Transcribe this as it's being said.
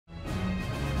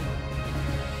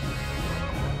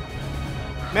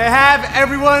May I have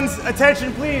everyone's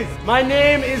attention, please? My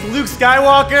name is Luke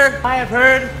Skywalker. I have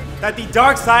heard that the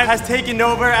dark side has taken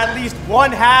over at least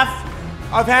one half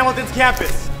of Hamilton's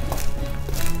campus.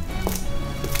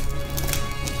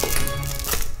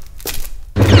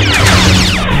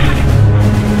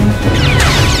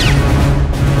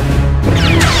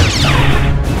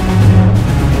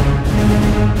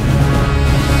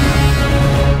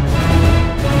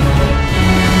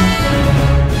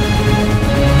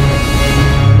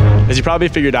 As you probably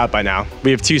figured out by now,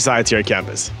 we have two sides here at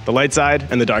campus, the light side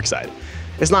and the dark side.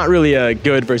 It's not really a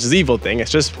good versus evil thing,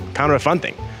 it's just kind of a fun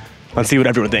thing. Let's see what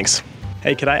everyone thinks.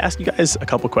 Hey, could I ask you guys a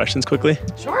couple questions quickly?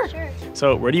 Sure.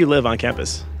 So, where do you live on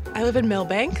campus? I live in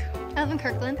Millbank. I live in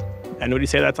Kirkland. And would you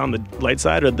say that's on the light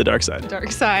side or the dark side?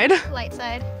 Dark side. Light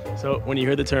side. So, when you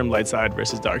hear the term light side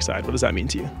versus dark side, what does that mean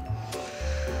to you?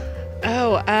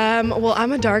 Oh, well,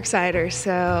 I'm a dark sider,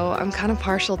 so I'm kind of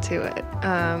partial to it.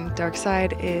 Dark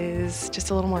side is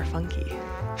just a little more funky.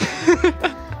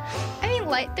 I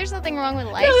mean, there's nothing wrong with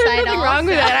light No, side. there's nothing wrong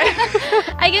with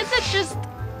that. I guess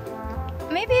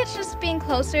maybe it's just being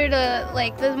closer to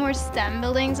like the more STEM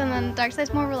buildings, and then dark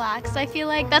side's more relaxed. I feel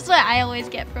like that's what I always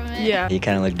get from it. Yeah. You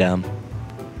kind of look dumb.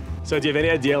 So, do you have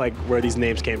any idea like where these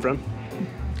names came from?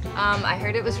 I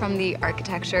heard it was from the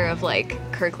architecture of like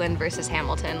Kirkland versus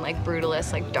Hamilton, like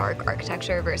brutalist, like dark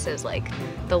architecture versus like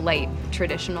the light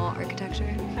traditional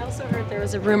architecture. I also heard there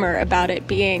was a rumor about it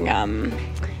being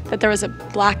that there was a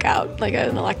blackout, like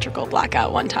an electrical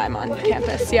blackout one time on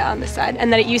campus, yeah, on the side,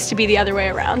 and that it used to be the other way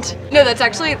around. No,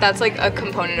 that's like a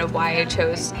component of why I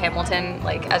chose Hamilton,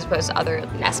 like as opposed to other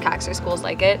NESCACs or schools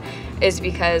like it, is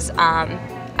because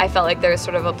I felt like there was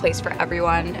sort of a place for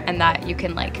everyone, and that you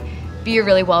can like be a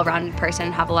really well-rounded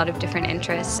person, have a lot of different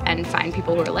interests, and find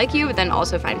people who are like you, but then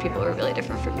also find people who are really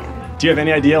different from you. Do you have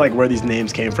any idea like where these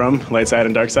names came from, light side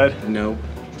and dark side? No.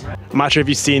 I'm not sure if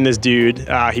you've seen this dude.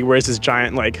 He wears this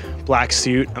giant like black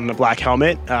suit and a black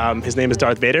helmet. His name is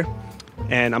Darth Vader,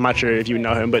 and I'm not sure if you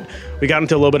know him, but we got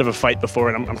into a little bit of a fight before,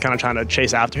 and I'm kind of trying to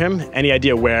chase after him. Any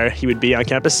idea where he would be on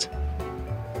campus?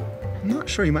 I'm not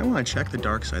sure. You might want to check the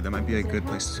dark side. That might be a good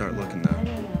place to start looking,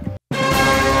 though.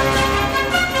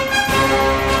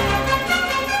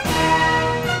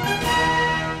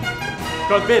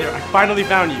 Darth Vader, I finally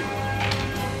found you.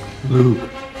 Luke,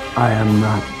 I am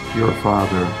not your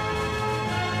father.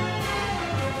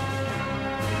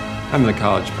 I'm the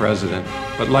college president,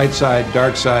 but light side,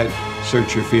 dark side,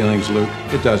 search your feelings, Luke.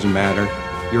 It doesn't matter.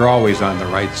 You're always on the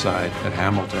right side at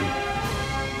Hamilton.